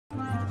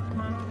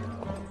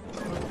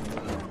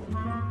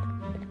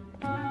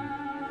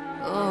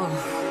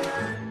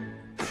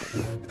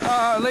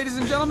Ladies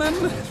and gentlemen,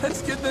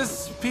 let's get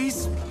this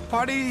peace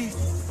party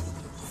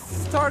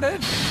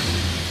started.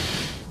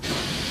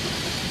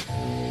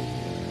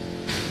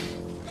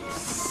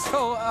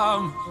 So,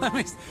 let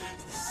me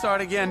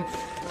start again.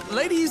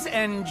 Ladies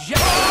and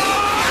gentlemen...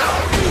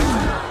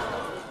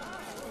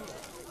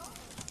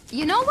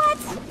 You know what?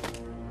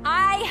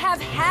 I have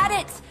had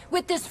it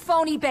with this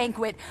phony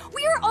banquet.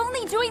 We are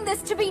only doing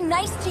this to be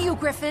nice to you,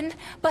 Griffin.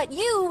 But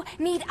you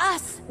need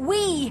us.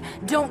 We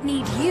don't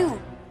need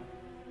you.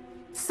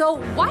 So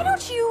why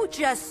don't you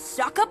just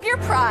suck up your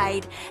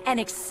pride and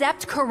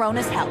accept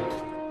Corona's help?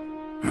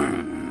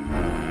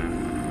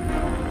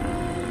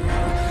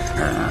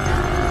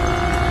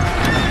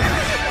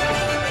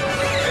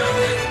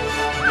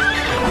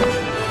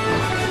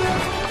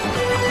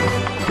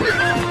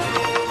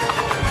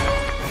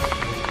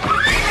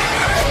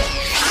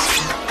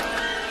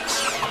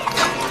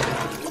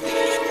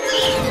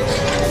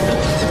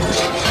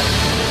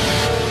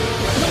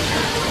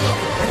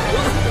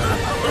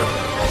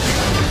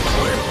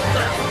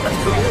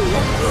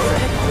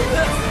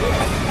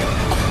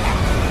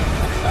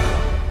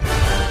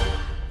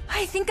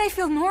 I think I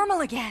feel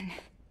normal again.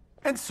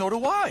 And so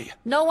do I.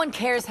 No one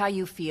cares how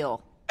you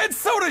feel. And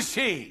so does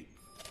she!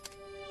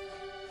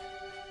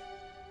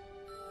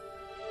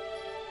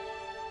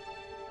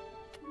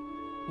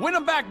 Win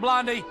 'em back,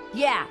 Blondie!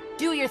 Yeah,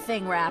 do your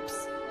thing,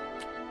 Raps.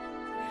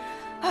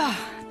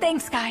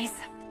 Thanks, guys.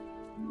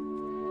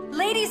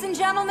 Ladies and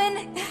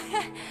gentlemen,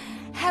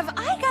 have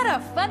I got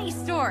a funny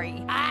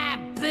story? Ah,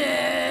 boo!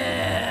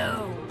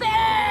 Boo!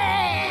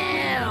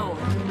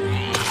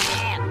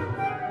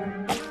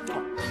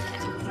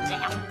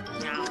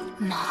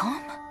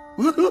 Mom?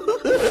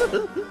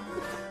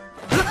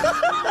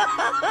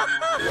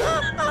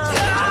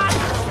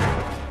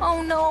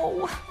 Oh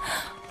no.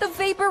 The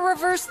Vapor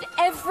reversed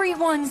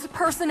everyone's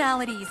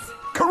personalities.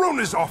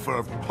 Corona's offer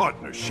of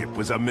partnership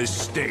was a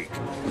mistake.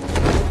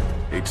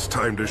 It's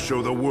time to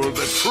show the world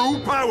the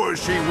true power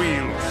she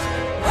wields.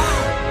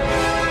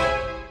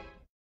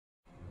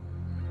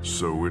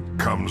 So it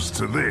comes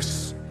to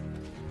this.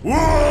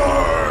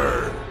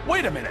 War!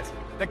 Wait a minute.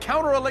 The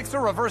counter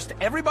elixir reversed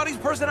everybody's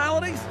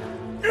personalities?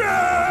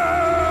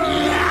 Dad,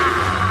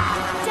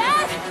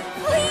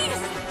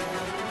 please!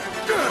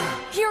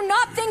 You're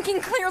not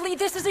thinking clearly.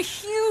 This is a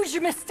huge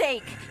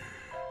mistake.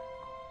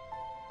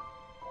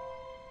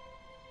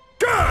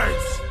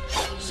 Guards!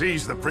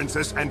 Seize the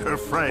princess and her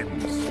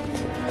friends.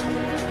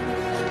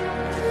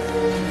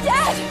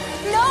 Dad,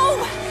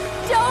 no!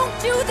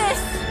 Don't do this!